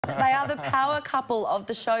They are the power couple of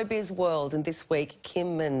the showbiz world, and this week,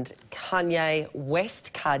 Kim and Kanye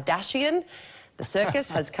West Kardashian. The circus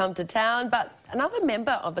has come to town, but another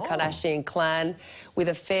member of the Kardashian clan with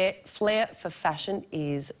a flair for fashion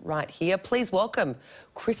is right here. Please welcome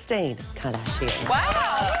Christine Kardashian.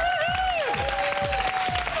 Wow!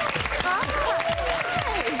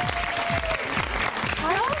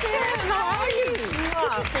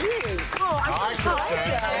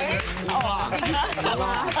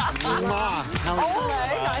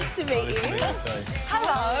 Hello, nice to meet you.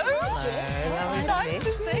 Hello. Nice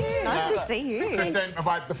to see you. Nice to see you. Christine,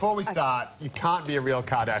 but before we start, you can't be a real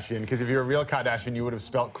Kardashian, because if you're a real Kardashian, you would have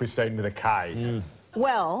spelt Christine with a K.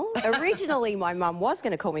 Well, originally my mum was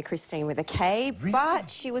going to call me Christine with a K, but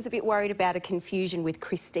she was a bit worried about a confusion with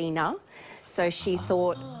Christina, so she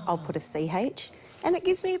thought I'll put a CH. And it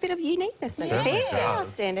gives me a bit of uniqueness, don't you think? Yeah, I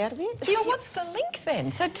stand out a bit. So what's the link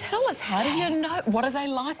then? So tell us, how do you know? What are they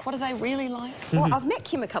like? What are they really like? Well, I've met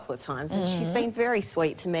Kim a couple of times and she's been very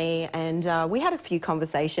sweet to me, and we had a few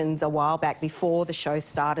conversations a while back before the show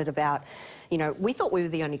started about, you know, we thought we were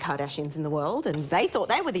the only Kardashians in the world and they thought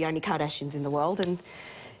they were the only Kardashians in the world, and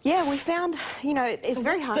yeah, we found, you know, it's so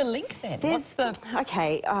very what's hard. the link then?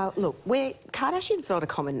 Okay, look, Kardashian's not a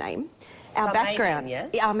common name. Our Armenian, background, yes?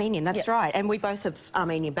 Armenian, that's right, and we both have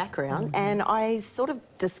Armenian background, and I sort of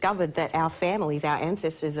discovered that our families, our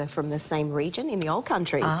ancestors are from the same region in the old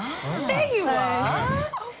country. There you are.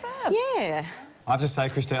 Oh, fab. Yeah. I have to say,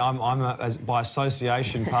 Christine, I'm by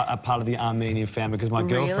association a part of the Armenian family, because my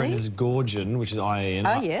girlfriend is Georgian, which is IAN.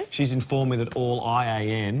 Oh, yes. She's informed me that all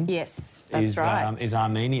IAN that's right. is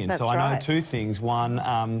Armenian. That's so I know two things.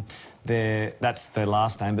 One, that's their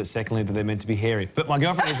last name, but secondly, that they're meant to be hairy. But my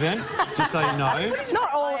girlfriend isn't, just so you know. Not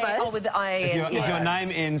all of us. Oh, with the IAN. If your name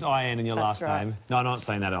ends IN in your last name... No, I'm not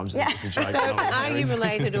saying that. I'm just it's a joke. So are you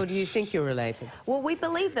related, or do you think you're related? Well, we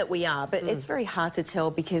believe that we are, but it's very hard to tell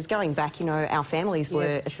because going back, you know, our families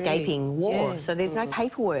were escaping war, so there's no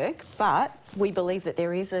paperwork, but we believe that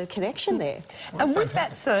there is a connection there. And with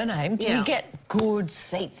that surname, do you get good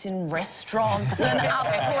seats in restaurants and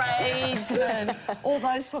upgrades and all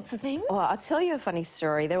those sorts of things? Well, I'll tell you a funny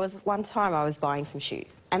story. There was one time I was buying some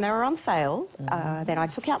shoes and they were on sale. Then I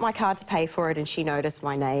took out my card to pay for it and she noticed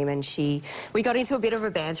my name, and we got into a bit of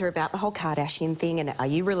a banter about the whole Kardashian thing and are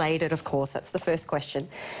you related? Of course, that's the first question.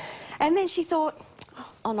 And then she thought,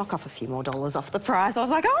 I'll knock off a few more dollars off the price. I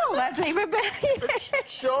was like, oh, that's even better.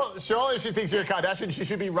 Surely if she thinks you're a Kardashian, she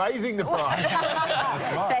should be raising the price.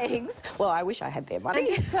 That's right. Thanks. Well, I wish I had their money.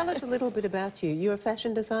 And just tell us a little bit about you. You're a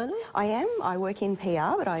fashion designer? I am. I work in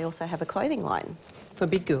PR, but I also have a clothing line. For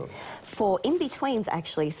big girls? For in-betweens,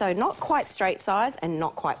 actually. So not quite straight size and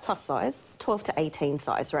not quite plus size. 12 to 18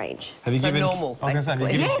 size range. Have you So given... normal, I was going to say, have you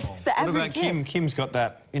given... Yes, the What average, about Kim? yes. Kim's got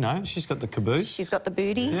that, you know, she's got the caboose. She's got the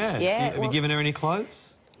booty. Yeah. Have you given her any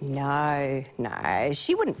clothes? No,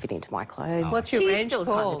 she wouldn't fit into my clothes. What's your She's range still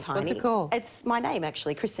called? Kind of tiny. What's it called? It's my name,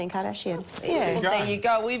 actually, Christine Kardashian. Well, there you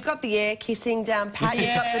go. We've got the air kissing down pat. You've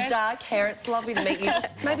got the dark hair. It's lovely to meet you. Just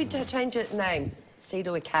maybe to change your name, C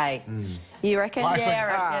to a K. You reckon? Well, actually,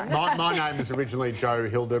 Yeah, I reckon. my name was originally Joe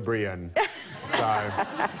Hildebrand. So,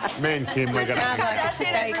 me and Kim, we're going to...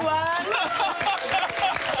 Kardashian, everyone.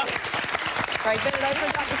 Great minute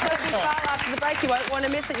opens up the show this far after the break. You won't want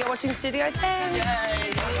to miss it. You're watching Studio 10.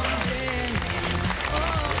 Yay.